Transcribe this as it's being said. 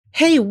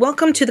Hey,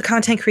 welcome to the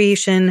Content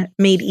Creation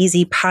Made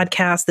Easy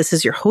podcast. This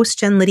is your host,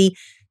 Jen Liddy.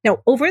 Now,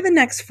 over the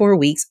next 4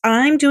 weeks,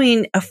 I'm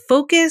doing a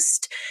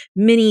focused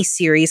mini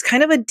series,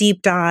 kind of a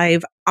deep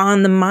dive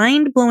on the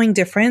mind-blowing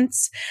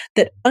difference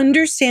that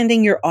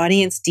understanding your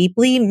audience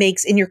deeply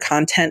makes in your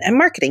content and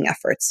marketing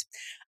efforts.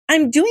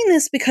 I'm doing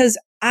this because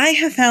I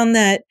have found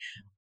that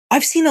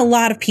I've seen a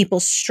lot of people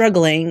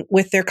struggling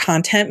with their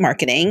content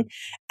marketing.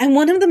 And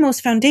one of the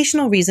most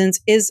foundational reasons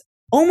is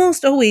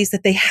almost always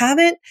that they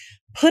haven't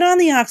put on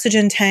the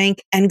oxygen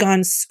tank and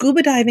gone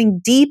scuba diving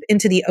deep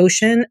into the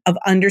ocean of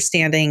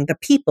understanding the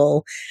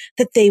people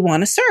that they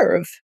want to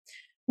serve.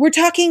 We're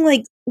talking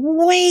like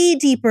way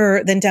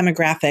deeper than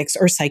demographics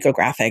or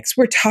psychographics.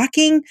 We're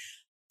talking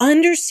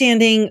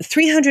understanding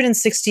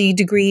 360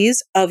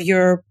 degrees of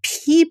your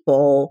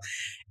people,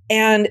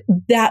 and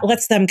that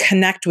lets them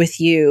connect with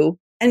you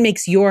and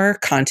makes your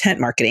content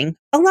marketing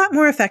a lot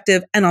more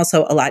effective and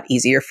also a lot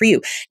easier for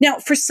you. Now,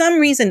 for some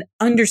reason,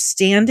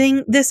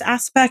 understanding this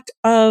aspect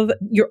of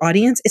your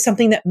audience is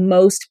something that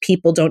most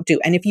people don't do.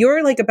 And if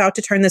you're like about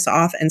to turn this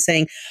off and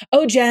saying,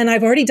 oh, Jen,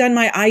 I've already done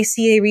my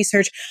ICA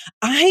research,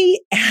 I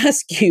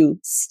ask you,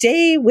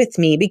 stay with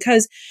me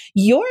because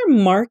your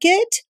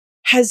market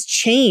has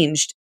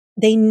changed.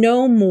 They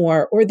know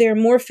more, or they're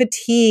more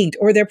fatigued,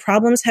 or their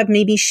problems have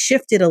maybe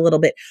shifted a little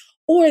bit,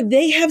 or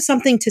they have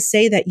something to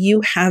say that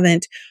you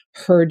haven't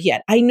heard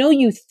yet. I know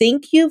you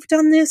think you've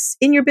done this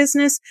in your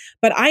business,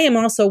 but I am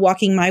also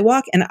walking my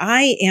walk, and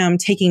I am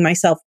taking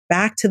myself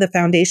back to the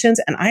foundations,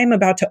 and I am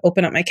about to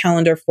open up my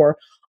calendar for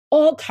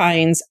all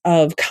kinds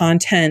of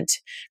content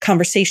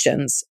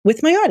conversations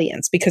with my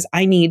audience because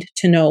I need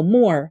to know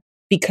more,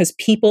 because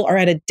people are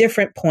at a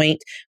different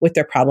point with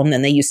their problem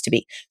than they used to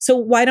be. So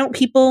why don't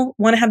people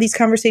want to have these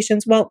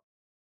conversations? Well,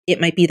 it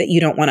might be that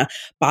you don't want to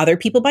bother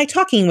people by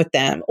talking with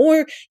them,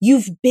 or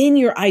you've been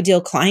your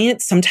ideal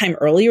client sometime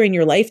earlier in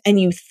your life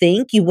and you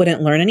think you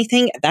wouldn't learn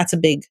anything. That's a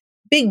big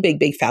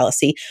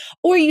fallacy.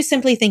 Or you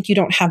simply think you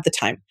don't have the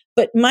time.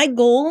 But my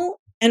goal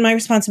and my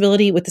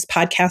responsibility with this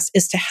podcast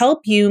is to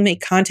help you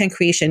make content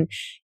creation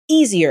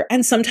easier.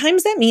 And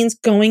sometimes that means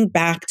going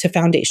back to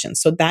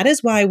foundations. So that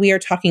is why we are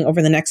talking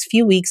over the next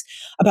few weeks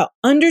about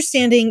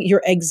understanding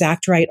your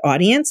exact right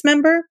audience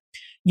member,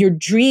 your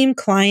dream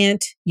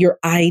client, your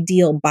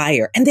ideal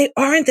buyer. And they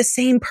aren't the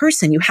same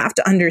person. You have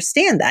to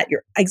understand that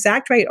your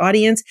exact right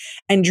audience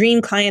and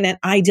dream client and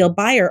ideal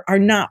buyer are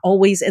not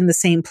always in the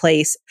same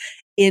place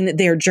in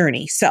their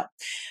journey. So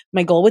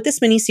my goal with this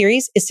mini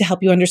series is to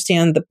help you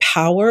understand the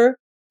power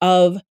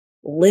of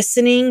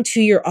listening to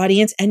your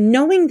audience and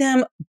knowing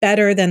them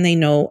better than they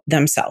know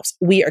themselves.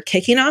 We are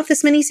kicking off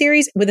this mini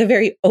series with a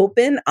very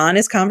open,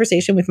 honest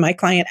conversation with my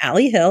client,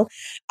 Allie Hill.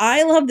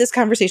 I love this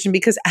conversation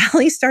because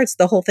Allie starts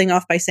the whole thing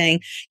off by saying,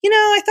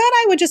 I thought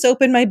I would just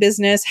open my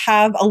business,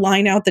 have a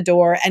line out the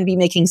door, and be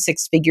making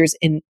 6 figures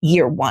in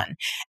year 1.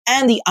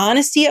 And the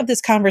honesty of this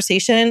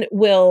conversation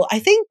will, I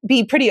think,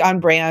 be pretty on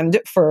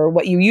brand for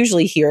what you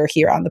usually hear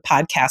here on the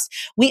podcast.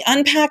 We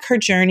unpack her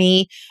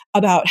journey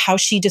about how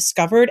she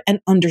discovered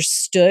and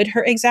understood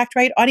her exact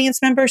right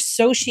audience members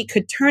so she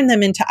could turn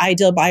them into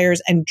ideal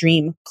buyers and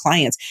dream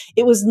clients.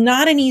 It was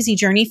not an easy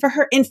journey for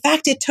her. In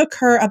fact, it took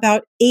her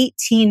about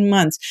 18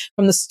 months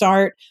from the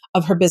start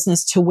of her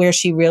business to where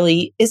she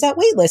really is at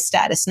waitlist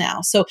status now.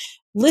 So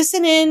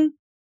listen in,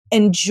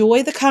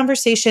 enjoy the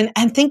conversation,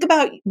 and think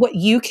about what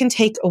you can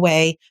take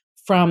away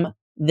from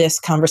this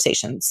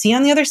conversation. See you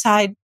on the other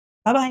side.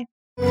 Bye-bye.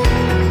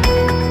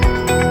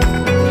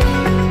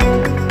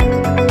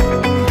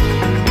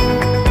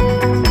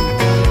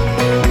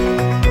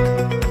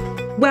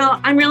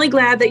 Well, I'm really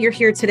glad that you're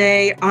here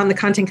today on the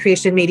Content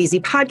Creation Made Easy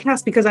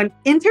podcast because I'm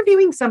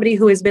interviewing somebody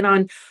who has been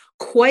on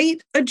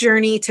quite a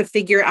journey to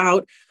figure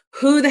out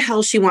who the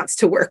hell she wants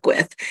to work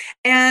with.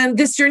 And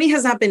this journey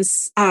has not been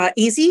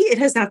easy. It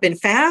has not been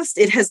fast.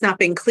 It has not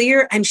been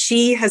clear. And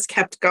she has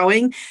kept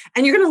going.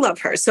 And you're going to love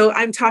her. So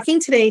I'm talking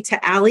today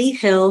to Allie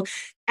Hill.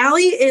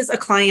 Allie is a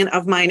client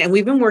of mine, and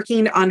we've been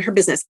working on her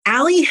business.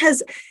 Allie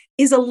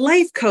is a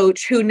life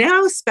coach who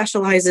now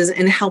specializes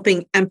in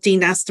helping empty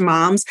nest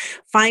moms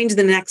find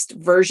the next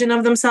version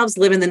of themselves,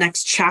 live in the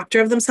next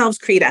chapter of themselves,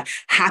 create a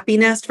happy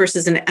nest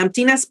versus an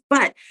empty nest.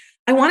 But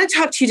I want to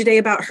talk to you today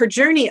about her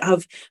journey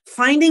of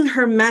finding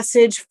her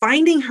message,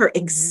 finding her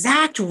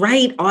exact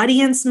right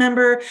audience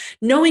member,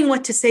 knowing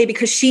what to say,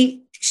 because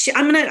she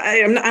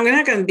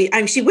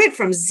went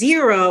from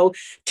 0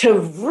 to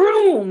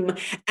vroom,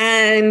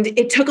 and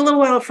it took a little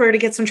while for her to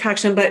get some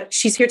traction, but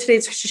she's here today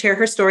to share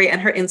her story and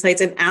her insights.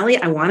 And Allie,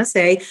 I want to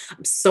say,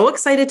 I'm so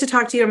excited to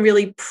talk to you. I'm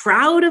really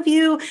proud of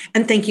you.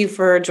 And thank you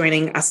for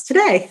joining us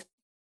today.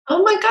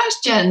 Oh my gosh,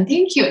 Jen,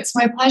 thank you. It's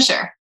my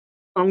pleasure.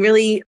 I'm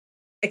really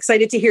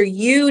excited to hear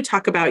you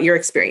talk about your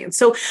experience.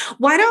 So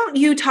why don't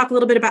you talk a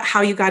little bit about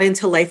how you got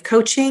into life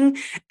coaching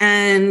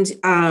and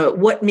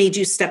what made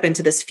you step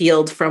into this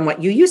field from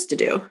what you used to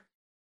do?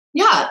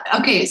 Yeah.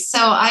 Okay. So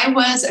I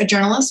was a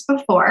journalist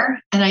before,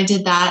 and I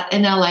did that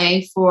in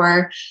LA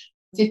for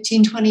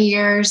 15, 20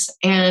 years.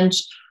 And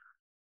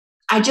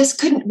I just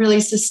couldn't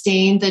really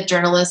sustain the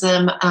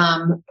journalism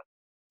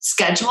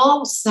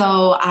schedule.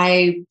 So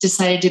I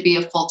decided to be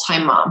a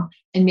full-time mom.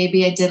 And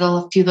maybe I did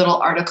a few little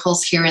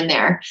articles here and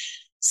there.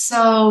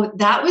 So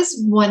that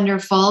was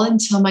wonderful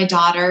until my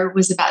daughter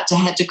was about to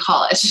head to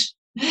college.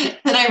 Then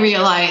I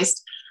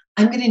realized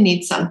I'm going to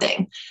need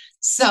something.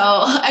 So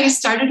I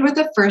started with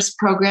the first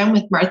program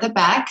with Martha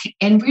Beck.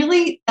 And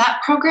really,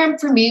 that program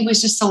for me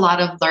was just a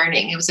lot of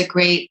learning. It was a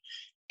great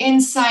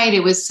insight.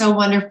 It was so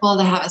wonderful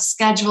to have a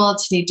schedule,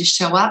 to need to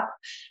show up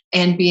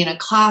and be in a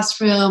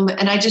classroom.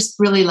 And I just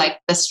really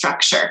liked the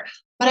structure.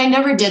 But I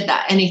never did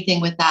anything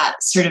with that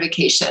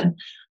certification.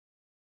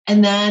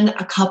 And then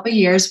a couple of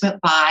years went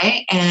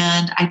by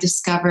and I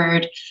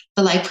discovered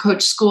the Life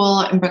Coach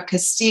School in Brooke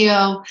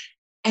Castillo.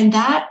 And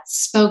that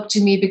spoke to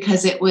me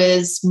because it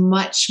was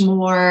much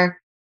more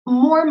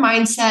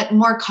mindset,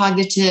 more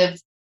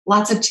cognitive,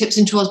 lots of tips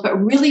and tools, but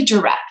really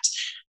direct.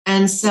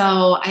 And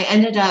so I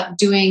ended up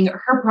doing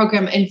her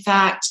program. In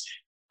fact,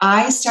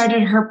 I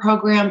started her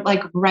program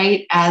like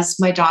right as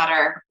my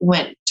daughter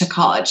went to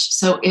college.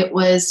 So it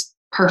was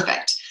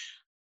perfect.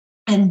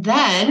 And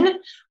then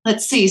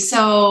let's see.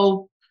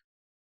 So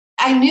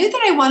I knew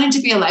that I wanted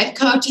to be a life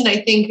coach. And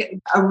I think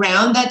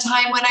around that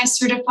time when I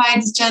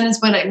certified, Jen, is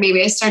when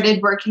maybe I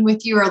started working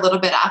with you, or a little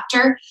bit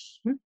after.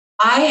 Mm-hmm.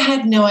 I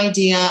had no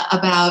idea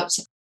about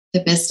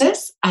the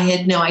business. I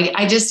had no idea.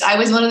 I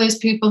was one of those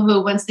people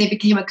who, once they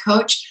became a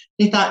coach,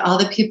 they thought all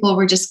the people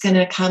were just going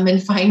to come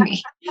and find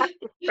me.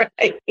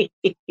 Right.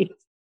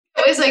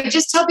 It was like,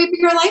 just tell people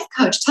you're a life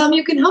coach. Tell them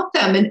you can help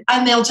them.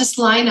 And they'll just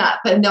line up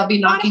and they'll be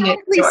knocking at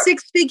your door.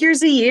 6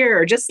 figures a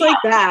year, just like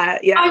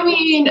that. Yeah. I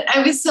mean,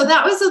 so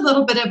that was a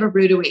little bit of a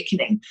rude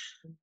awakening.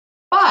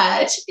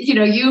 But,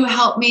 you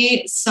helped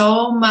me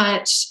so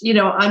much,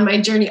 on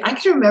my journey. I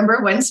can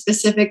remember one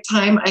specific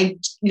time.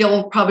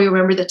 You'll probably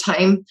remember the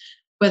time,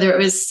 whether it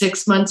was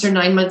 6 months or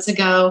 9 months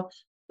ago,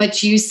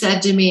 but you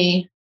said to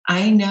me,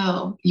 I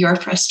know you're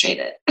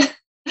frustrated.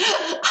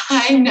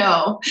 I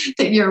know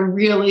that you're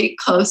really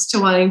close to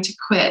wanting to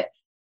quit.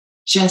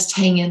 Just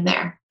hang in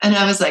there. And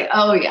I was like,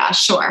 oh yeah,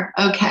 sure.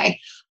 Okay.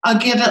 I'll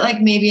give it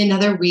like maybe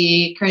another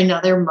week or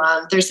another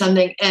month or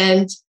something.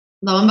 And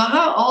lo and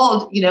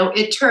behold,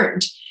 it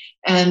turned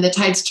and the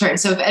tides turned.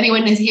 So if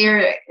anyone is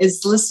here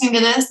is listening to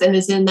this and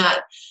is in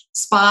that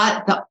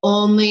spot, the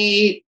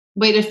only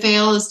way to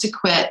fail is to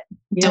quit.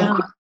 Yeah, don't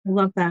quit. I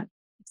love that.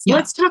 So yeah.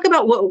 Let's talk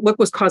about what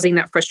was causing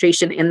that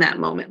frustration in that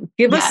moment.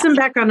 Give us some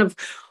background of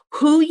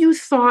who you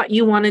thought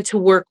you wanted to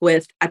work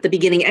with at the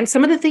beginning and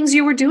some of the things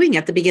you were doing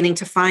at the beginning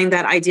to find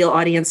that ideal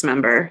audience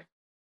member.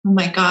 Oh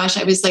my gosh,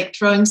 I was like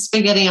throwing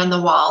spaghetti on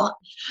the wall.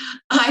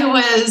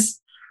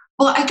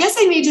 I guess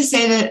I need to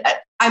say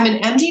that I'm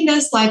an empty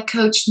nest life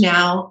coach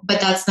now,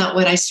 but that's not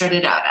what I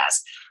started out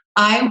as.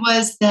 I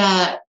was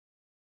the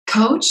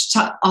coach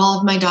to all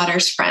of my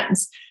daughter's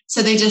friends.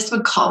 So they just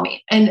would call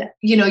me. And,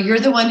 you're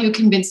the one who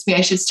convinced me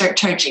I should start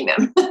charging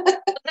them.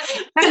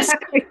 So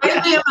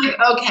I'm like,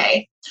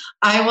 okay,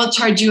 I will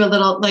charge you a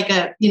little, like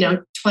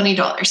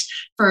 $20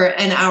 for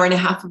an hour and a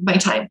half of my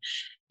time.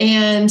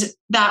 And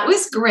that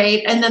was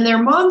great. And then their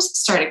moms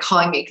started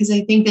calling me because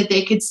I think that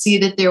they could see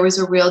that there was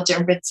a real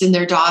difference in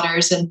their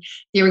daughters and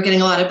they were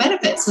getting a lot of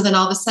benefits. So then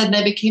all of a sudden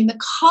I became the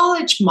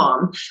college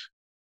mom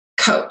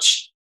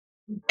coach.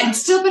 And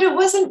still, but it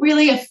wasn't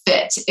really a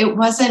fit. It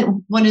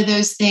wasn't one of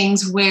those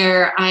things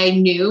where I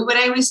knew what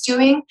I was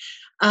doing.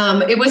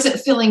 It wasn't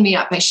filling me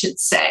up, I should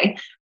say.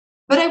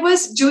 But I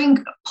was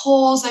doing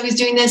polls. I was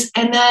doing this.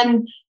 And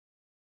then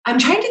I'm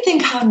trying to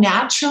think how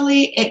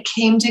naturally it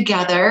came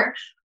together.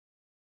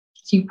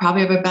 You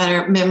probably have a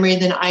better memory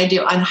than I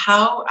do on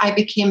how I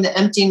became the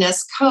empty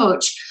nest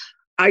coach.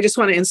 I just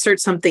want to insert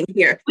something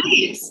here.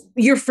 Please.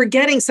 You're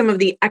forgetting some of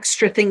the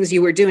extra things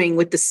you were doing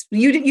with this.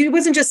 You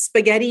wasn't just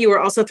spaghetti. You were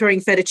also throwing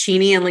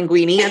fettuccine and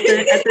linguine at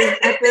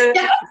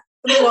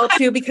the wall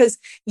too, because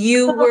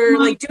you were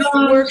like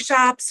doing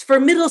workshops for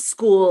middle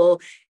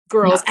school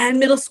girls and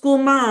middle school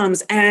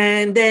moms.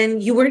 And then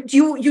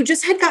you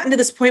just had gotten to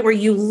this point where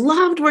you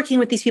loved working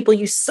with these people.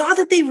 You saw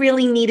that they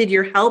really needed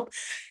your help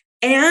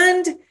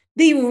and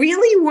they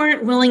really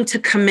weren't willing to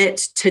commit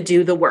to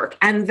do the work.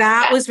 And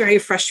that was very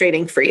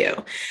frustrating for you.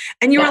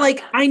 And you were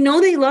like, I know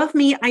they love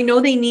me. I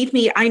know they need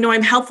me. I know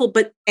I'm helpful,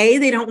 but A,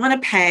 they don't want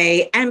to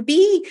pay. And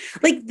B,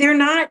 like they're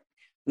not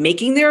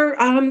making their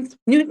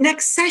new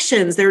next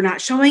sessions. They're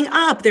not showing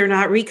up. They're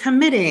not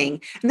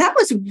recommitting. And that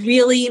was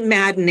really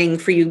maddening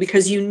for you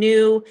because you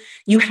knew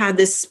you had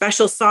this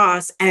special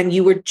sauce and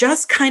you were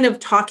just kind of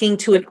talking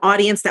to an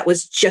audience that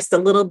was just a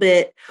little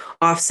bit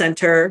off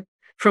center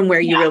from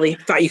where you really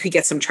thought you could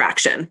get some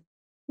traction.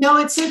 No,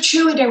 it's so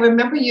true. And I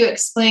remember you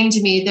explaining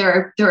to me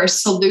there are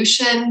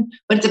solution.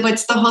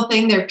 What's the whole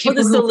thing? There are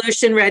people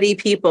solution ready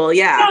people.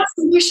 Yeah,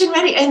 solution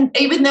ready. And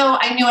even though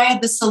I knew I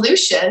had the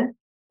solution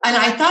and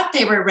I thought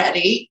they were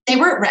ready, they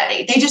weren't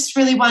ready. They just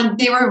really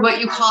they were what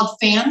you called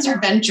fans or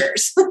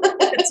ventures.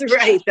 That's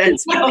right.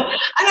 That's right.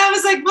 And I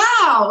was like,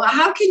 wow,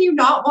 how can you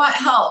not want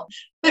help?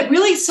 But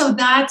really, so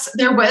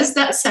there was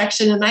that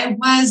section and I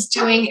was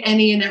doing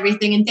any and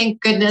everything. And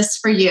thank goodness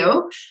for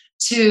you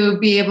to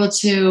be able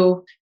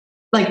to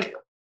like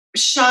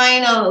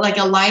shine like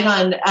a light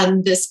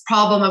on this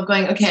problem of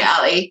going, okay,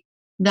 Allie,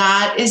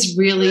 that is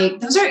really,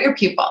 those aren't your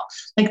people.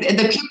 Like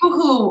the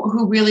people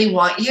who really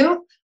want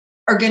you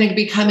are going to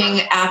be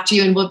coming after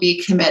you and will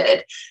be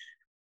committed.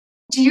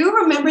 Do you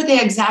remember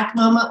the exact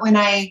moment when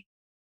I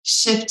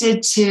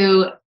shifted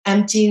to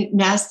empty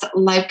nest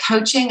life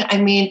coaching? I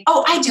mean,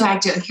 oh, I do.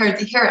 Here,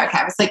 okay.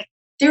 I was like,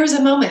 there was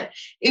a moment.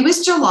 It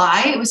was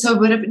July. It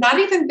would have not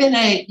even been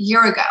a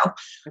year ago.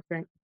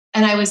 Okay.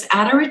 And I was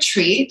at a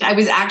retreat. I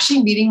was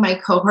actually meeting my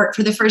cohort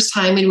for the first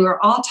time, and we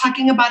were all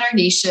talking about our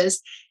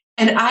niches.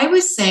 And I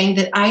was saying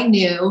that I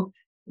knew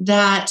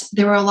that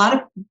there were a lot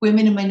of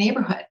women in my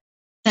neighborhood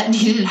that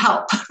needed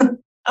help.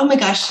 Oh my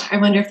gosh, I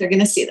wonder if they're going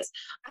to see this.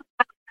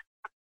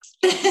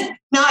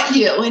 Not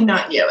you, and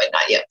not you, and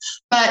not you.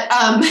 But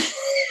not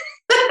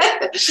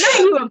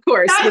you, of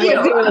course. Not you.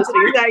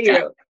 Not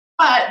you.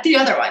 But the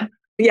other one.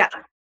 Yeah.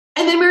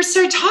 And then we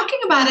started talking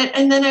about it.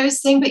 And then I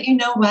was saying, but you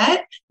know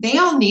what? They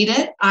all need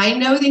it. I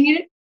know they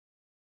need it.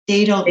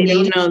 They don't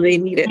know they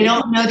need it. They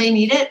don't know they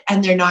need it,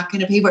 and they're not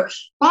going to pay for it.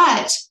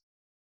 But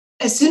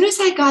as soon as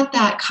I got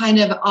that kind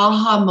of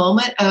aha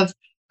moment of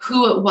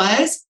who it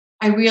was,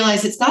 I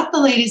realized it's not the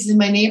ladies in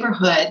my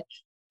neighborhood,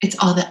 it's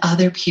all the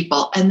other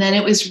people. And then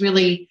it was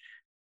really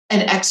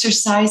an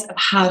exercise of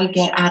how to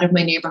get out of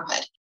my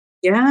neighborhood.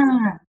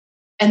 Yeah.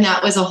 And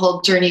that was a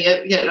whole journey,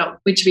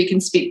 which we can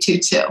speak to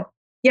too.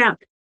 Yeah.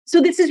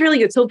 So this is really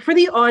good. So for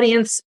the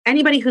audience,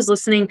 anybody who's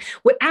listening,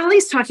 what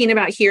Allie's talking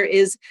about here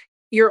is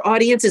your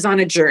audience is on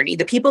a journey.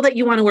 The people that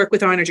you want to work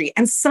with are on a journey.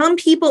 And some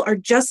people are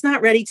just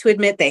not ready to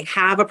admit they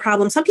have a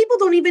problem. Some people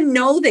don't even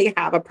know they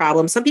have a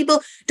problem. Some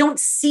people don't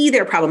see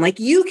their problem.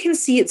 Like you can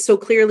see it so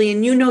clearly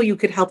and you know you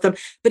could help them.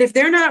 But if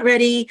they're not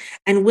ready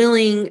and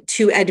willing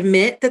to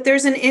admit that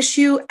there's an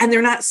issue and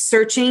they're not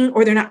searching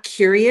or they're not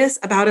curious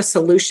about a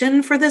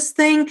solution for this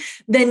thing,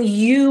 then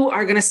you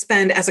are going to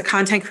spend as a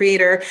content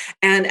creator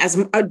and as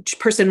a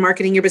person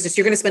marketing your business,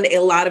 you're going to spend a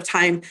lot of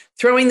time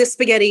throwing the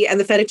spaghetti and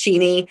the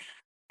fettuccine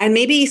and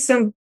maybe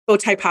some bow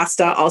tie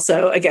pasta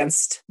also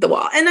against the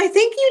wall. And I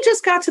think you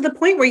just got to the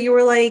point where you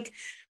were like,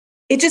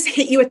 it just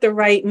hit you at the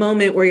right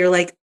moment where you're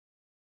like,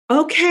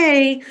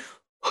 okay,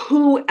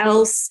 who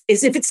else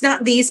is, if it's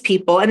not these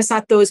people and it's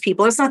not those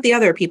people, and it's not the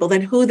other people,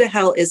 then who the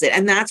hell is it?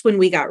 And that's when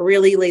we got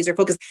really laser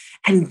focused.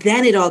 And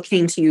then it all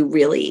came to you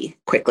really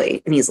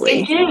quickly and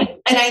easily. It did.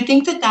 And I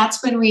think that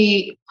that's when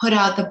we put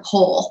out the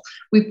poll.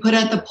 We put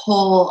out the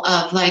poll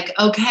of like,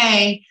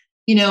 okay,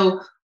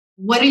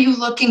 what are you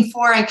looking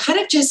for? I kind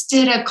of just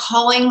did a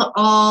calling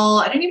all,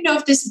 I don't even know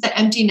if this is the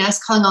empty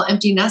nest, calling all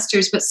empty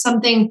nesters, but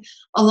something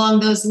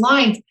along those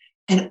lines.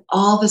 And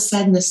all of a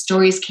sudden the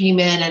stories came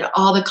in and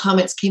all the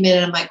comments came in.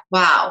 And I'm like,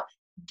 wow,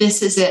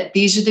 this is it.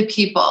 These are the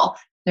people.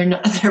 They're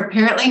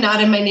apparently not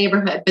in my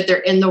neighborhood, but they're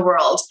in the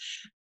world.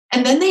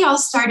 And then they all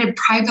started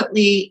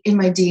privately in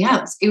my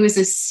DMs. It was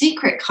a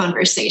secret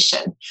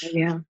conversation,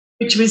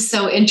 which was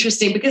so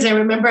interesting because I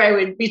remember I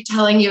would be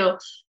telling you,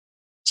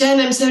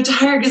 Jen, I'm so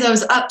tired because I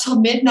was up till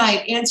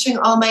midnight answering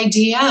all my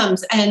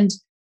DMs, and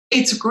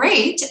it's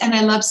great. And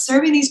I love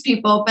serving these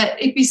people,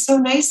 but it'd be so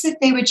nice if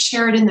they would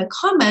share it in the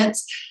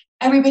comments.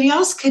 Everybody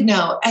else could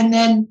know. And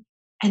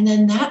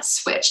then that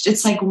switched.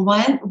 It's like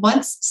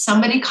once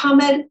somebody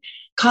commented,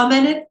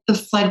 the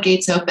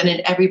floodgates open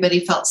and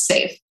everybody felt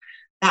safe.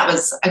 That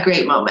was a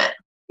great moment.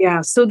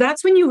 Yeah. So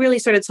that's when you really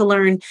started to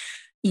learn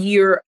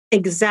your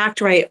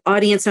exact right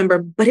audience number,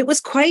 but it was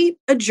quite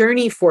a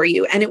journey for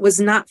you. And it was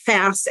not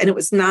fast and it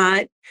was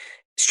not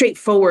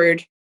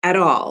straightforward at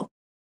all.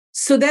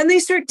 So then they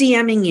start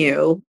DMing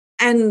you.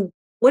 And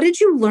what did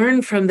you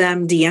learn from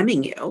them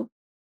DMing you?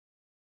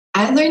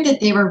 I learned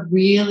that they were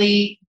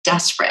really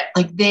desperate.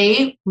 Like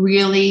they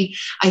really,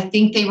 I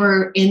think they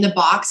were in the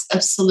box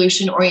of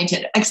solution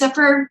oriented, except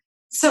for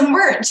some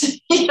weren't,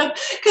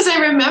 because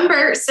I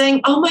remember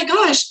saying, oh my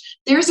gosh,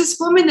 there's this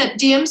woman that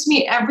DMs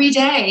me every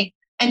day.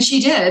 And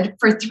she did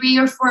for 3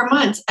 or 4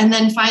 months. And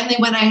then finally,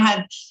 when I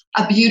had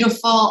a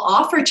beautiful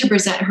offer to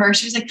present her,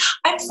 she was like,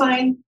 I'm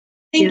fine.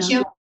 Thank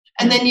you.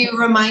 And then you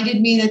reminded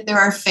me that there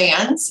are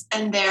fans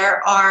and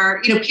there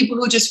are, people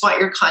who just want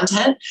your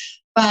content,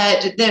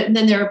 but then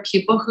there are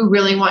people who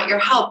really want your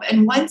help.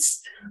 And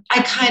once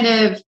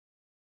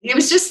it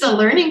was just a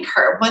learning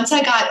curve. Once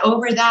I got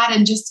over that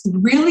and just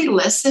really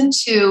listened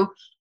to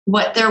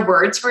what their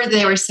words were,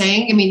 they were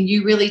saying, I mean,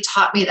 you really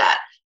taught me that.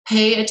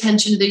 Pay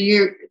attention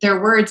to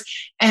their words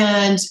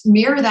and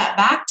mirror that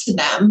back to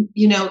them,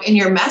 in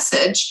your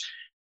message.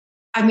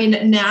 I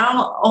mean,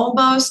 now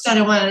almost, I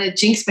don't want to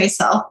jinx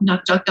myself,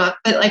 knock, knock, knock,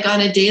 but like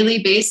on a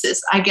daily basis,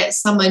 I get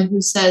someone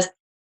who says,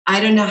 I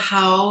don't know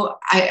how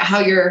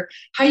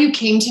you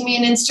came to me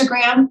on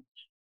Instagram,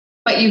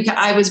 but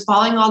I was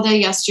bawling all day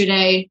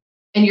yesterday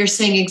and you're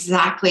saying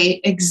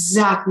exactly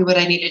what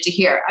I needed to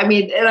hear. I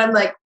mean, and I'm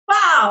like,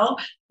 wow,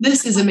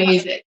 this is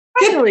amazing.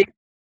 Finally.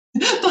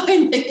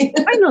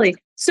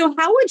 So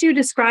how would you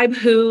describe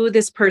who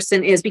this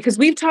person is? Because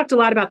we've talked a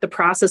lot about the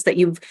process that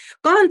you've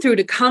gone through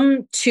to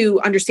come to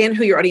understand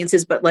who your audience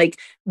is, but like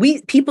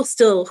people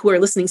still who are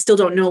listening still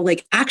don't know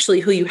like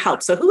actually who you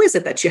help. So who is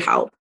it that you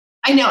help?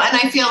 I know. And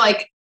I feel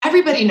like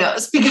everybody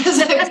knows because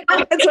that's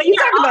what you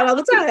talk about all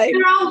the time.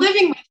 They're all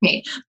living with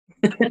me.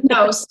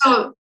 No.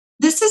 So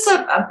this is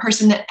a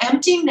person, an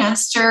empty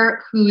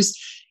nester whose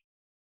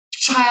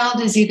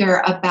child is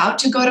either about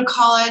to go to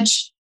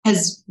college,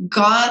 has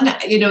gone,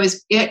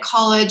 is at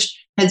college,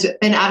 has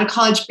been out of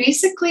college.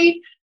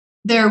 Basically,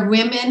 they're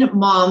women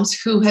moms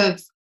who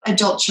have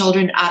adult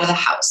children out of the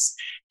house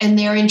and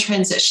they're in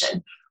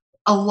transition.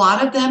 A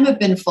lot of them have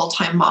been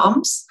full-time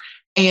moms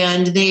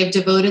and they have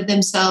devoted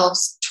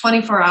themselves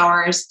 24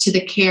 hours to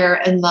the care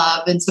and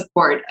love and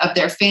support of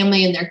their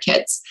family and their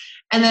kids.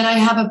 And then I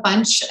have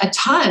a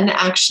ton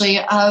actually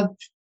of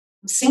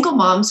single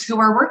moms who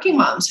are working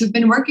moms who've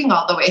been working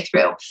all the way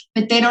through,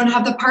 but they don't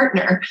have the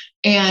partner.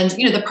 And,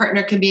 the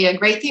partner can be a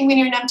great thing when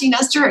you're an empty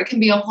nester, or it can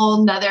be a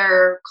whole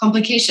nother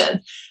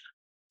complication.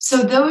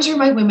 So those are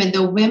my women,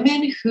 the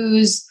women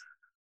whose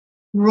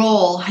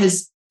role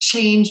has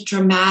changed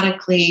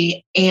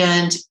dramatically.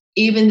 And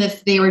even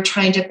if they were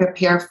trying to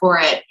prepare for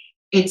it,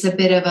 it's a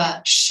bit of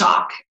a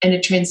shock and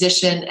a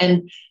transition.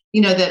 And,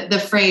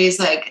 the phrase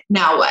like,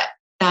 now what?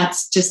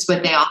 That's just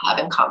what they all have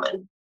in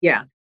common.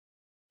 Yeah.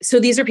 So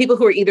these are people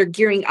who are either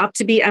gearing up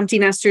to be empty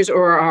nesters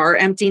or are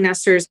empty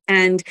nesters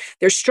and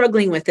they're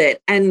struggling with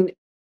it. And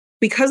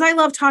because I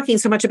love talking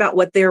so much about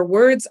what their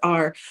words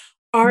are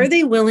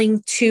they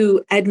willing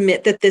to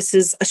admit that this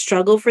is a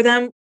struggle for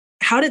them?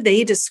 How do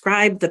they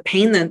describe the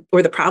pain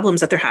or the problems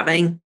that they're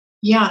having?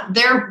 Yeah,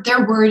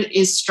 their word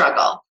is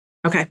struggle.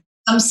 Okay.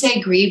 Some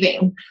say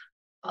grieving.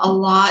 A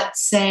lot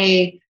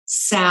say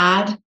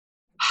sad,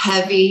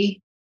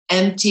 heavy,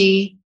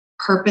 empty,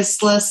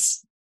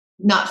 purposeless,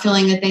 not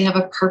feeling that they have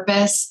a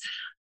purpose,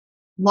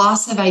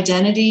 loss of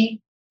identity.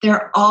 There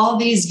are all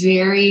these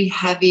very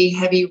heavy,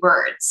 heavy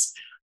words.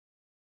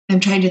 I'm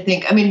trying to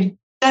think. I mean,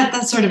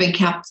 that sort of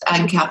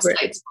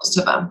encapsulates most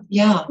of them.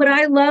 Yeah. What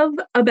I love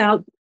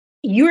about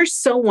you're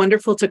so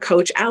wonderful to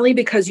coach, Allie,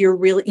 because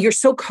you're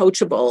so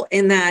coachable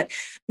in that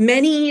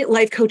many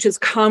life coaches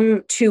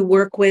come to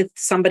work with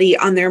somebody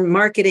on their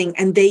marketing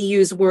and they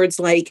use words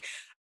like,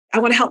 I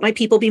want to help my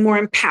people be more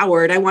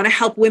empowered. I want to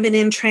help women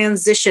in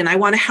transition. I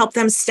want to help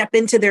them step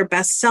into their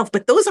best self.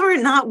 But those are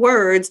not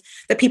words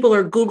that people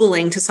are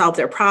Googling to solve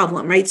their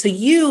problem, right? So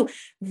you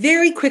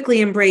very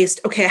quickly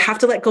embraced, okay, I have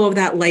to let go of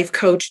that life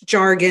coach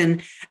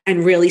jargon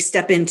and really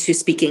step into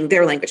speaking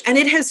their language. And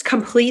it has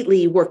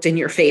completely worked in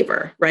your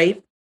favor,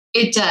 right?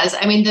 It does.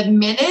 I mean, the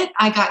minute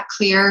I got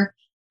clear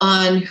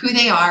on who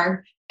they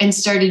are and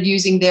started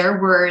using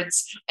their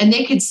words, and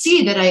they could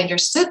see that I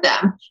understood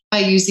them by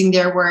using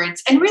their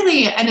words. And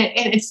really, and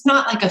it's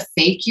not like a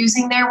fake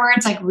using their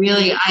words, like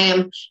really I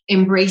am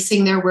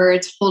embracing their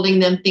words, holding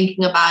them,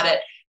 thinking about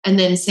it, and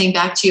then saying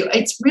back to you.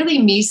 It's really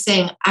me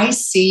saying, I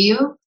see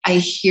you, I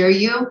hear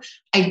you,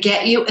 I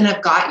get you, and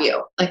I've got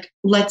you. Like,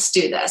 let's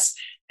do this.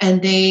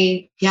 And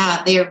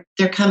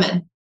they're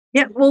coming.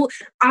 Yeah, well,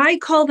 I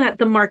call that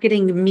the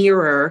marketing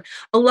mirror.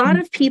 A lot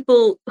of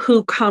people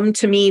who come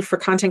to me for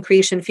content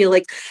creation feel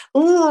like,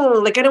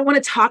 oh, like I don't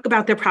want to talk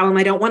about their problem.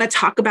 I don't want to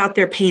talk about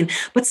their pain.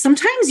 But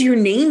sometimes you're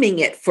naming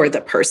it for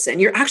the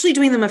person. You're actually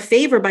doing them a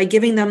favor by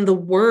giving them the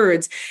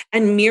words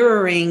and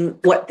mirroring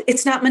what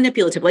it's not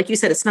manipulative. Like you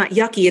said, it's not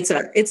yucky.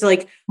 It's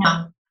like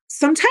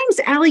sometimes,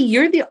 Allie,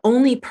 you're the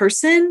only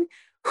person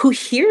who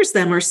hears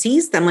them or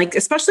sees them. Like,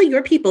 especially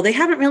your people, they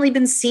haven't really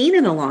been seen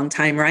in a long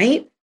time,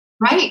 right?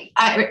 Right.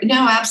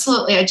 No,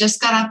 absolutely. I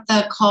just got off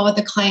the call with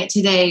a client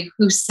today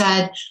who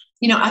said,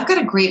 I've got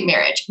a great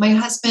marriage. My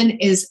husband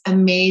is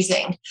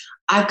amazing.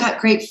 I've got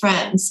great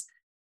friends,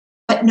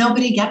 but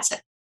nobody gets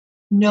it.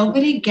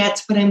 Nobody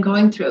gets what I'm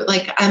going through.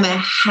 Like, I'm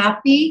a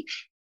happy,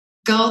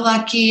 go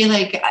lucky,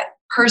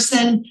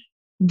 person.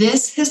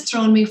 This has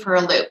thrown me for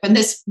a loop. And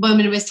this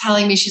woman was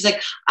telling me, she's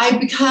like, I've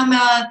become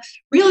a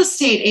real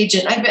estate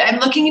agent. I'm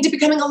looking into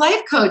becoming a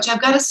life coach.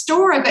 I've got a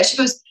store. she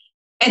goes,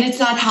 and it's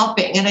not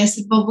helping. And I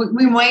said, well,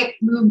 we might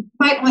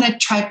want to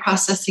try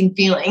processing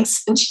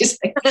feelings. And she's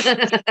like,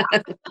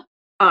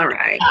 all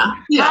right.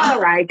 Yeah.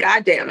 All right.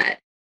 God damn it.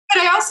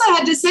 But I also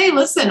had to say,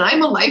 listen,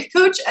 I'm a life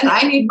coach and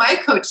I need my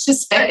coach to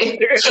say,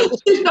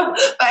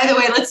 by the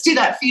way, let's do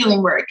that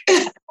feeling work.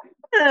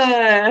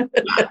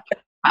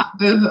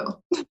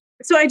 Boo-hoo.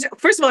 So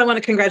first of all, I want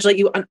to congratulate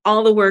you on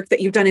all the work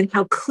that you've done and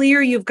how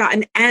clear you've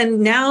gotten. And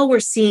now we're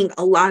seeing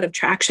a lot of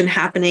traction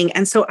happening.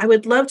 And so I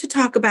would love to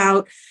talk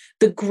about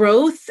the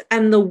growth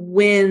and the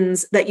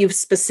wins that you've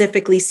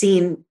specifically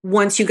seen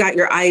once you got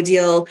your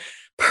ideal,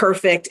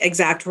 perfect,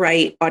 exact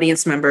right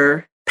audience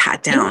member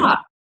pat down. Yeah.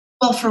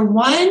 Well, for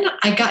one,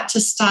 I got to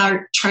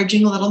start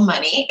charging a little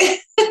money.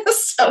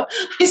 So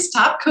I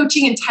stopped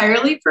coaching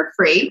entirely for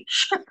free.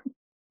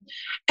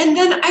 And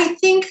then I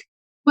think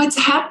what's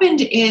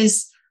happened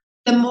is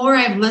the more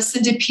I've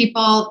listened to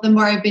people, the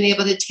more I've been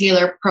able to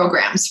tailor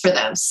programs for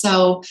them.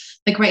 So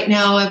like right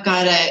now, I've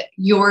got a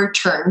Your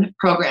Turn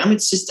program.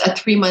 It's just a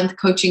 3-month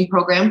coaching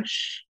program.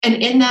 And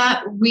in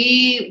that,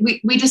 we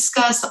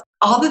discuss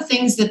all the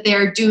things that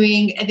they're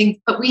doing, I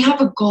think, but we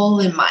have a goal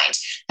in mind.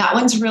 That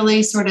one's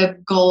really sort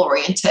of goal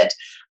oriented.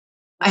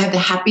 I have the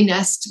Happy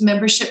Nest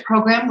membership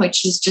program,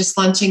 which is just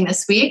launching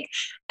this week.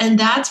 And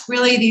that's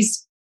really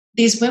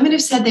these women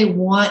have said they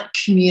want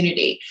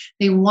community.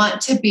 They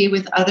want to be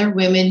with other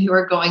women who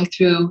are going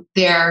through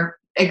their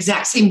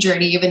exact same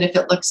journey, even if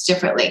it looks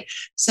differently.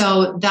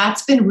 So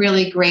that's been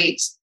really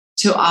great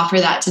to offer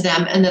that to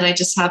them. And then I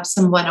just have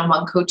some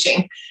one-on-one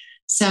coaching.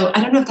 So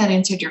I don't know if that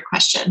answered your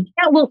question.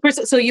 Yeah, well,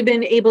 first, so you've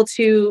been able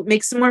to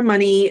make some more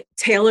money,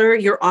 tailor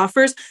your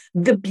offers.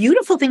 The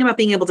beautiful thing about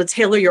being able to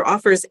tailor your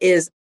offers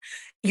is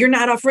you're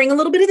not offering a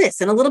little bit of this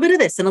and a little bit of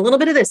this and a little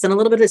bit of this and a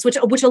little bit of this,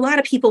 which a lot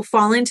of people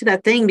fall into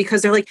that thing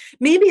because they're like,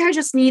 maybe I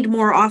just need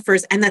more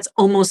offers. And that's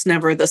almost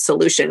never the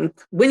solution.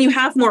 When you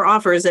have more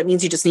offers, that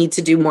means you just need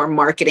to do more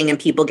marketing and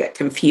people get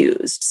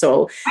confused.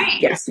 So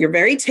yes, you're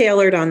very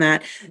tailored on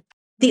that.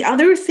 The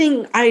other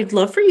thing I'd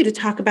love for you to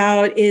talk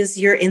about is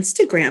your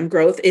Instagram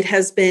growth. It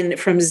has been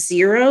from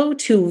 0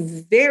 to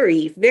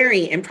very,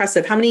 very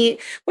impressive. What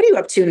are you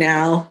up to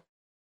now?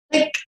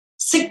 Like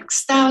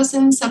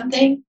 6,000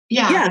 something.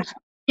 Yeah.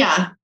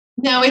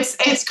 No,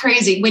 it's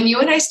crazy. When you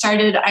and I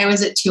started, I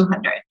was at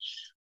 200.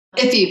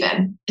 If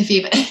even.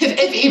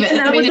 And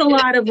that was a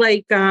lot of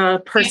like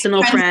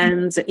personal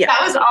friends. Yeah.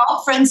 That was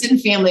all friends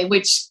and family,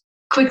 which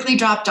quickly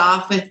dropped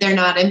off if they're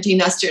not empty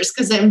nesters,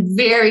 because I'm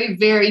very,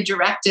 very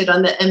directed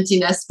on the empty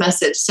nest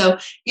message. So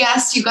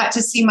yes, you got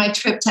to see my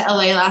trip to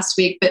LA last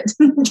week, but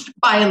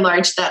by and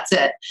large, that's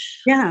it.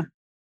 Yeah.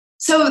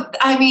 So,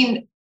 I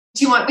mean,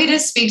 do you want me to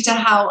speak to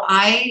how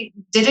I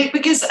did it?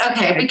 Because I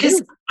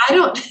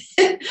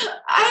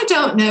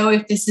don't know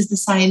if this is the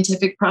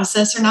scientific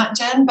process or not,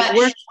 Jen, but it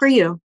worked for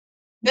you.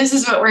 This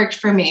is what worked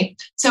for me.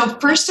 So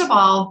first of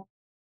all,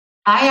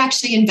 I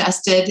actually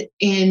invested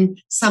in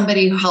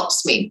somebody who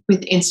helps me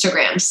with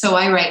Instagram. So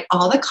I write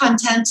all the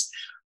content.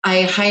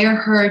 I hire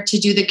her to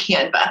do the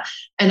Canva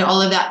and all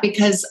of that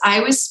because I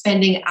was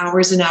spending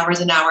hours and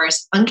hours and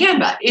hours on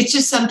Canva. It's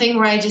just something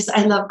where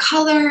I love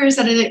colors,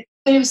 but it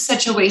was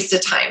such a waste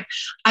of time.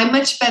 I'm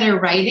much better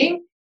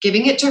writing,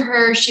 giving it to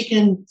her. She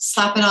can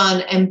slap it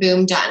on and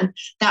boom, done.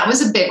 That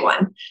was a big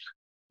one.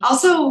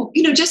 Also,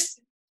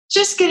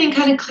 just getting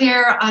kind of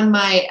clear on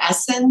my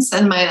essence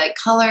and my like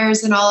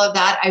colors and all of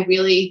that. I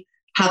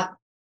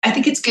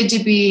think it's good to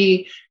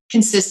be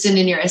consistent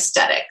in your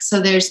aesthetic.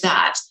 So there's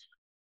that.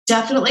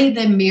 Definitely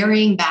the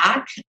mirroring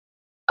back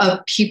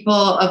of people,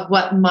 of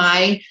what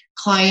my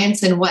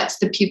clients and what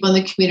the people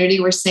in the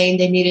community were saying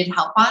they needed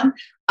help on.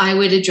 I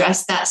would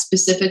address that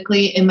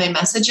specifically in my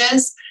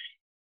messages.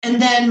 And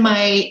then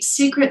my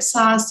secret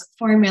sauce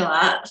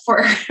formula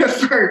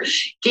for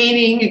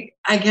gaining,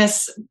 I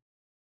guess,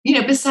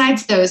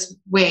 besides those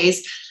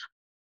ways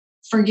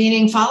for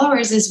gaining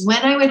followers is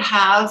when I would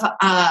have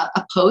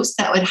a post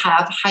that would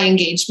have high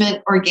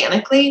engagement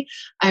organically.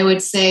 I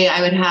would say I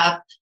would have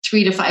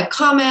 3 to 5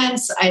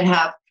 comments. I'd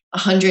have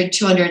 100,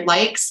 200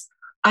 likes.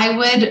 I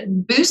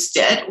would boost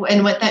it.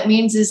 And what that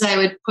means is I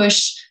would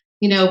push,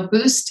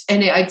 boost.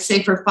 And I'd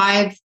say for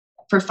 5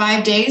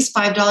 days,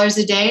 $5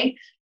 a day.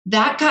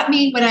 That got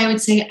me what I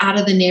would say out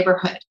of the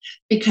neighborhood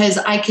because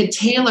I could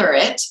tailor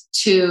it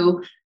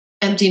to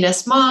empty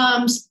nest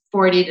moms,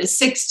 40 to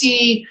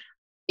 60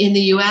 in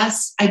the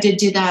US. I did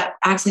do that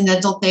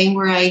accidental thing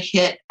where I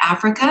hit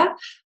Africa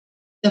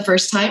the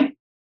first time.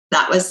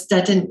 That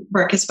didn't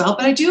work as well,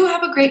 but I do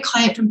have a great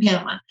client from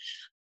Panama.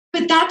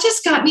 But that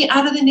just got me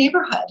out of the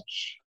neighborhood.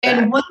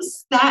 And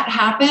once that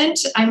happened,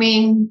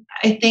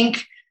 I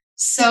think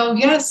so.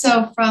 Yeah.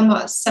 So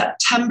from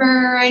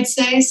September, I'd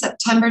say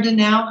September to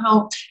now,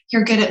 how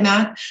you're good at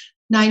math,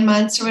 9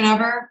 months or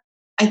whatever.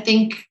 I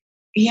think,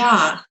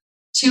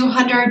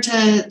 200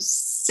 to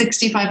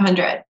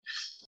 6,500.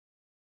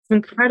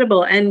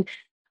 Incredible. And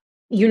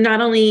you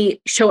not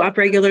only show up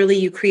regularly,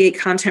 you create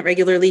content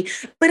regularly,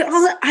 but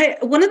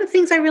one of the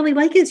things I really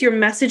like is your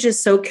message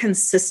is so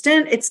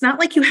consistent. It's not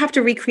like you have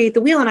to recreate the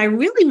wheel. And I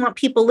really want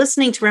people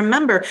listening to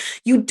remember,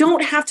 you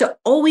don't have to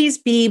always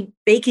be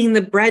baking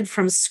the bread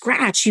from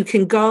scratch. You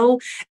can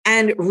go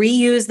and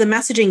reuse the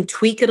messaging,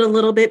 tweak it a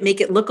little bit, make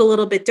it look a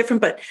little bit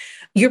different, but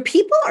your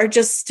people are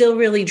just still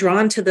really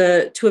drawn to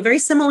a very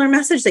similar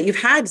message that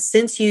you've had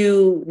since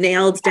you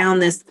nailed down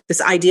this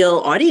ideal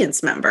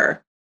audience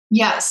member.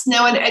 Yes,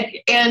 no,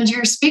 and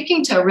you're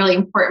speaking to a really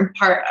important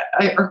part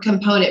or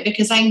component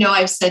because I know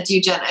I've said to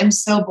you, Jen, I'm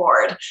so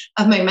bored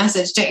of my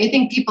message. Don't you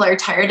think people are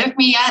tired of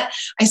me yet?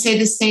 I say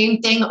the same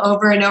thing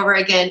over and over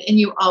again. And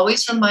you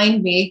always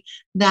remind me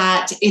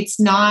that it's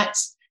not,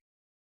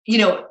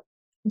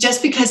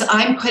 just because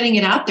I'm putting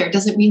it out there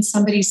doesn't mean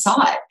somebody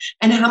saw it.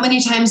 And how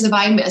many times have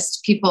I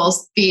missed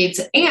people's feeds?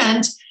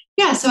 And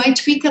so I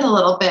tweak it a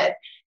little bit.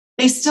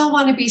 They still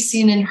want to be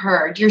seen and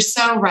heard. You're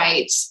so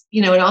right.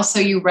 And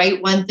also you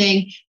write one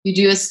thing, you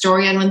do a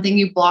story on one thing,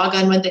 you blog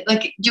on one thing,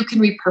 like you can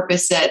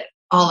repurpose it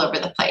all over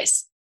the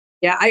place.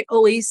 Yeah. I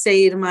always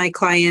say to my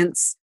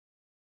clients,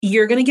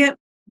 you're going to get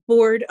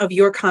bored of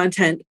your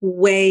content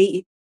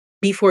way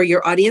before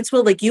your audience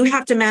will. Like you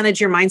have to manage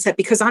your mindset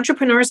because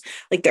entrepreneurs,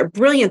 like they're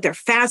brilliant, they're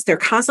fast, they're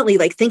constantly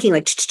like thinking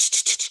like,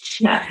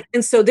 yeah.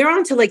 And so they're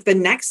on to like the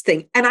next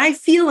thing. And I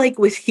feel like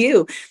with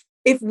you,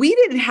 if we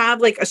didn't have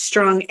like a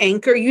strong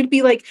anchor, you'd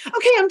be like,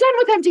 okay, I'm done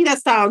with empty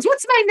nest sounds.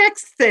 What's my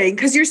next thing?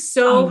 Because you're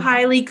so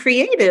highly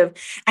creative.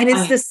 And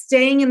it's the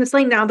staying in this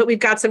lane. Now that we've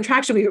got some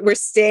traction, we're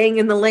staying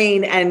in the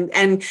lane,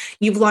 and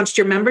you've launched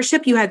your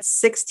membership. You had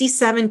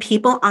 67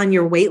 people on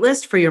your wait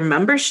list for your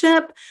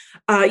membership.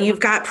 You've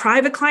got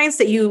private clients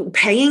that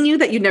paying you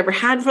that you never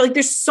had for. Like,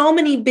 there's so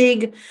many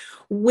big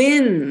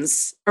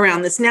wins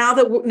around this.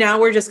 Now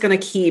we're just going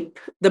to keep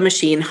the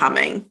machine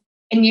humming.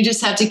 And you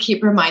just have to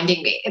keep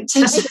reminding me. They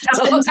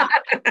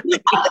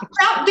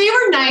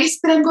were nice,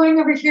 but I'm going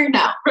over here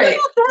now. Right.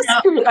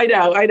 I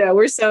know.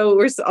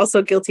 We're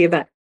also guilty of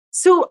that.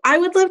 So I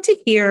would love to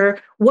hear,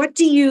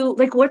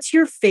 what's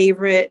your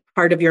favorite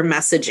part of your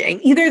messaging?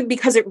 Either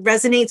because it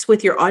resonates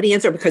with your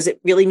audience or because it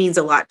really means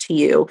a lot to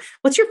you.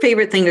 What's your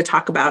favorite thing to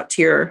talk about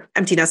to your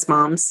empty nest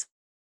moms?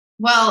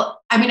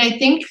 Well, I mean, I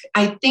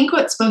think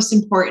what's most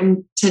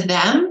important to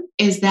them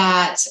is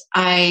that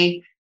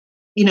I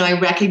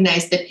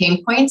recognize the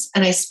pain points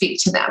and I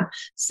speak to them.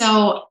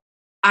 So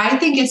I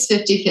think it's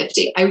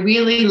 50-50. I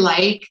really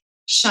like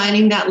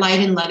shining that light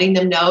and letting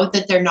them know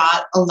that they're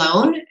not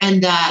alone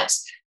and that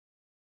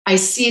I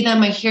see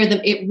them, I hear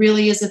them. It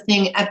really is a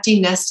thing.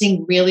 Empty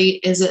nesting really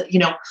is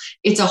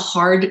it's a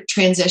hard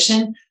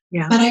transition.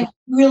 Yeah. But I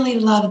really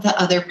love the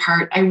other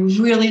part. I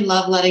really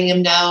love letting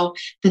them know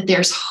that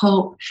there's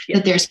hope,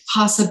 that there's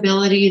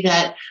possibility,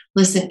 that,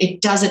 listen,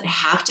 it doesn't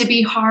have to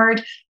be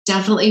hard.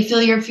 Definitely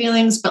feel your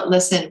feelings, but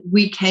listen,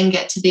 we can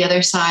get to the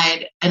other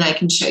side and I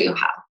can show you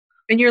how.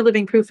 And you're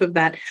living proof of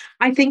that.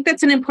 I think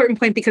that's an important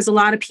point because a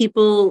lot of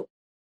people,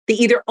 they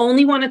either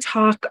only want to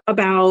talk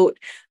about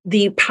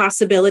the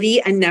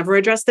possibility and never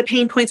address the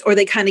pain points, or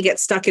they kind of get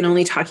stuck in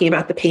only talking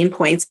about the pain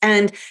points.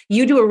 And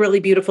you do a really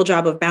beautiful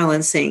job of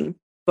balancing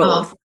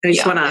both. I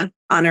just want to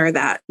honor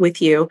that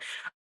with you.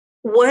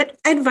 What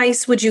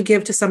advice would you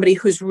give to somebody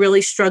who's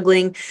really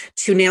struggling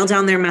to nail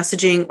down their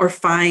messaging or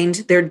find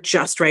their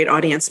just right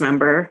audience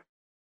member?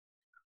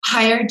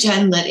 Hire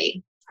Jen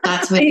Liddy.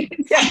 That's what.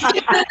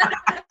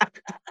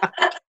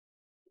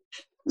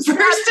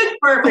 First and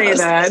foremost. Say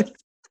that.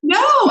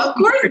 No, of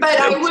course, but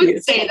I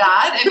would say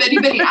that. If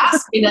anybody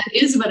asked me, that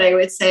is what I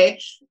would say.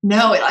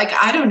 No,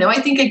 I don't know. I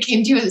think I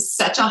came to you as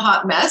such a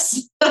hot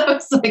mess. I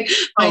was like,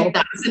 my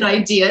thoughts and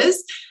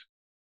ideas.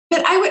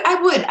 But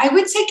I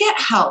would say get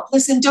help.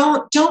 Listen,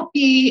 don't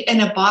be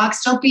in a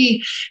box.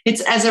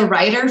 It's as a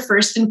writer,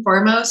 first and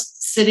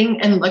foremost,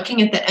 sitting and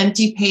looking at the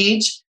empty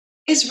page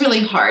is really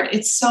hard.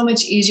 It's so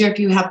much easier if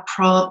you have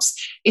prompts.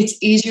 It's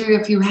easier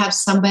if you have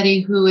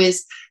somebody who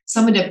is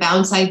someone to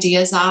bounce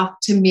ideas off,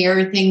 to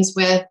mirror things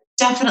with.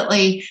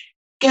 Definitely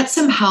get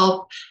some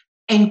help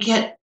and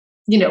get,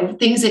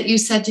 things that you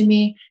said to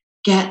me,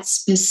 get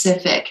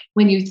specific.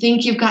 When you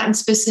think you've gotten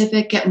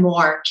specific, get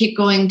more. Keep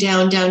going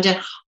down, down,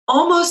 down.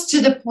 Almost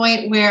to the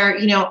point where,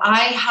 I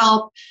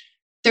help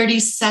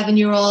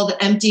 37-year-old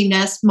empty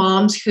nest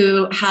moms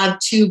who have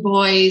 2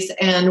 boys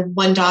and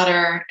 1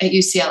 daughter at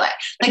UCLA.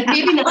 Like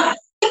maybe not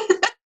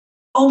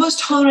almost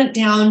tone it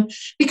down,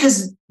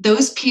 because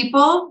those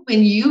people,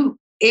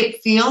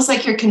 it feels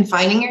like you're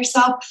confining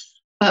yourself,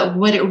 but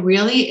what it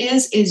really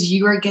is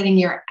you are getting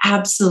your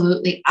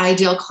absolutely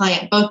ideal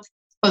client, both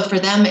for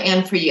them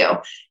and for you.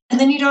 And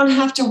then you don't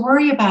have to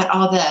worry about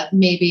all the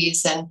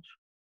maybes and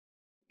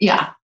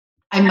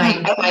I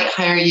might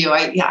hire you.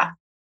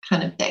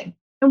 Kind of thing.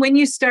 And when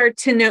you start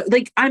to know,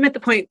 like I'm at the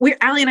point where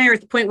Allie and I are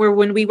at the point where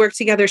when we work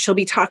together, she'll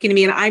be talking to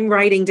me and I'm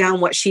writing down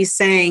what she's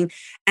saying.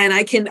 And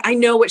I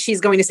know what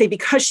she's going to say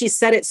because she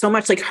said it so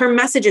much. Like her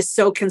message is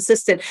so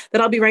consistent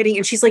that I'll be writing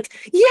and she's like,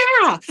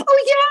 yeah,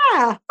 oh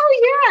yeah.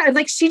 And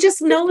like, she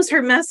just knows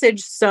her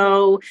message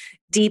so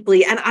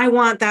deeply. And I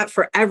want that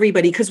for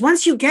everybody. Because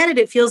once you get it,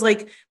 it feels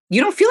like you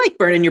don't feel like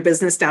burning your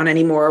business down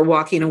anymore or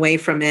walking away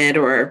from it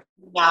or.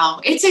 No,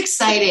 it's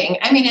exciting.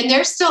 I mean, and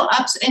there's still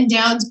ups and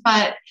downs,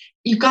 but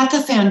you've got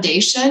the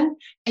foundation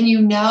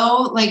and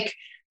like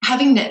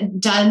having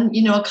done,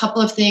 a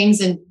couple of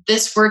things and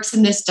this works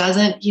and this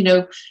doesn't,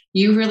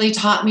 you really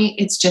taught me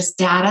it's just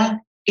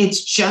data.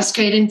 It's just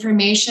great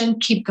information.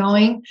 Keep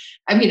going.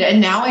 I mean, and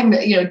now I'm,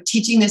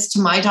 teaching this to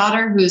my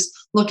daughter who's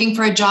looking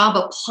for a job,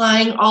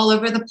 applying all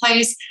over the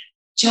place.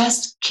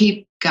 Just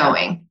keep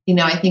going.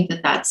 I think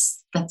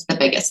that's the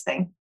biggest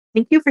thing.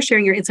 Thank you for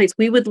sharing your insights.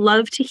 We would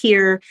love to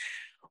hear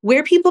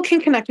where people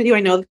can connect with you. I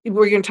know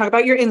we're going to talk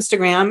about your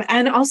Instagram,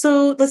 and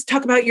also let's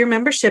talk about your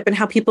membership and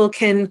how people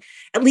can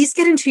at least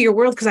get into your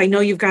world, because I know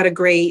you've got a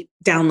great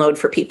download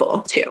for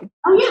people too.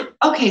 Oh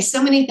yeah. Okay.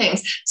 So many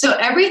things. So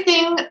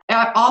everything,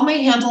 all my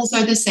handles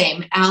are the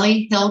same,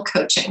 Allie Hill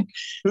Coaching.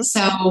 Mm-hmm.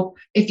 So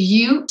if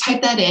you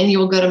type that in, you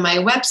will go to my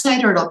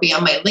website or it'll be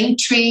on my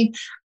Linktree.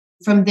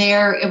 From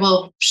there, it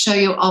will show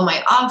you all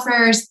my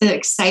offers. The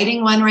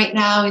exciting one right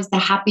now is the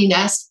Happy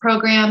Nest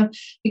program,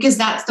 because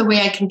that's the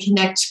way I can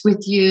connect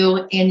with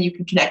you and you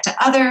can connect to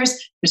others.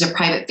 There's a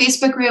private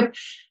Facebook group,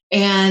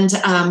 and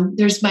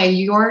there's my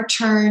Your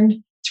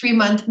Turn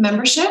 3-month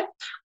membership,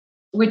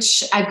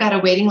 which I've got a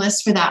waiting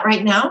list for that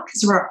right now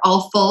because we're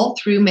all full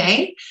through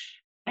May.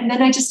 And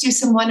then I just do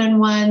some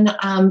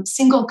one-on-one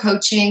single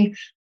coaching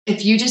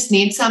if you just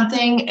need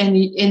something and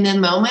in the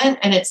moment,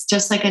 and it's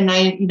just like a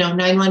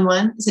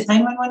 911, is it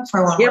 911?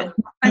 411? Yep.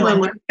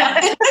 911.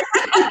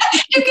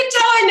 You can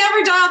tell I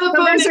never dial the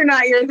phone. Those are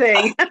not your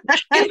thing.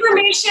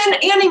 Information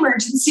and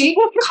emergency.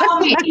 Call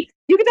me.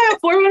 You can dial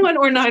 411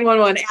 or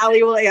 911.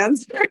 Allie will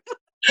answer.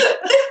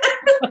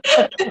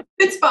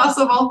 It's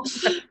possible.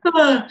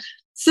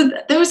 So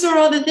those are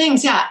all the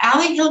things. Yeah.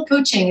 Allie Hill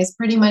Coaching is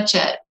pretty much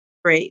it.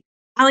 Great.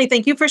 Allie,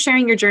 thank you for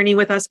sharing your journey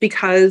with us,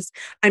 because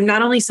I'm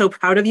not only so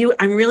proud of you,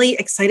 I'm really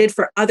excited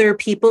for other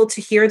people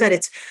to hear that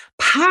it's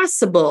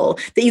possible,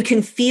 that you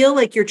can feel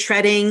like you're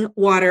treading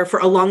water for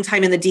a long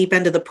time in the deep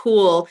end of the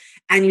pool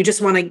and you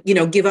just want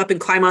to, give up and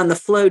climb on the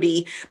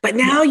floaty. But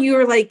now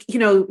you're like,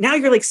 now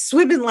you're like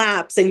swimming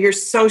laps and you're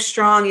so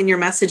strong in your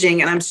messaging.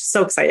 And I'm just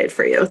so excited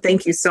for you.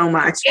 Thank you so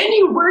much. And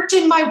you worked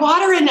in my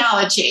water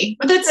analogy.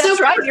 That's so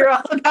right. You're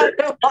all about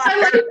the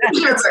water.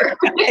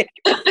 Right.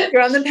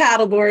 You're on the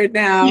paddleboard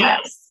now.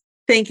 Yes.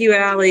 Thank you,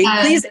 Allie.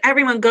 Please,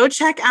 everyone, go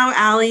check out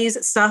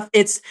Allie's stuff.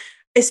 And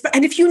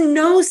if you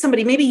know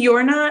somebody, maybe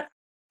you're not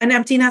an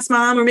empty nest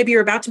mom, or maybe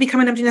you're about to become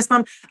an empty nest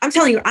mom. I'm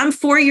telling you, I'm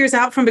 4 years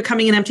out from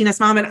becoming an empty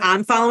nest mom, and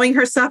I'm following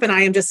her stuff, and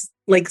I am just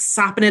like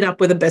sopping it up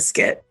with a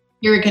biscuit.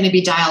 You're going to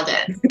be dialed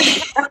in.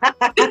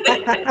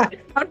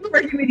 I'm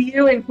working with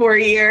you in 4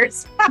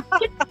 years.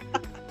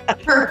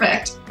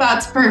 Perfect.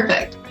 That's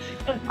perfect.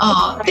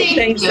 Oh,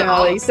 thanks,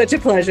 Allie. Such a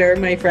pleasure,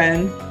 my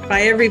friend.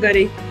 Bye,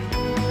 everybody.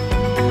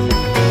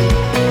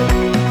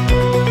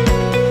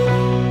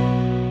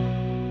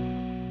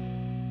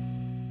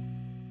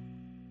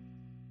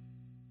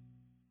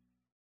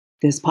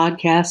 This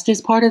podcast is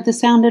part of the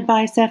Sound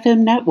Advice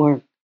FM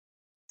network.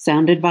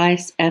 Sound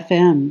Advice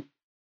FM.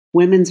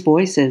 Women's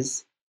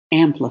voices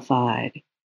amplified.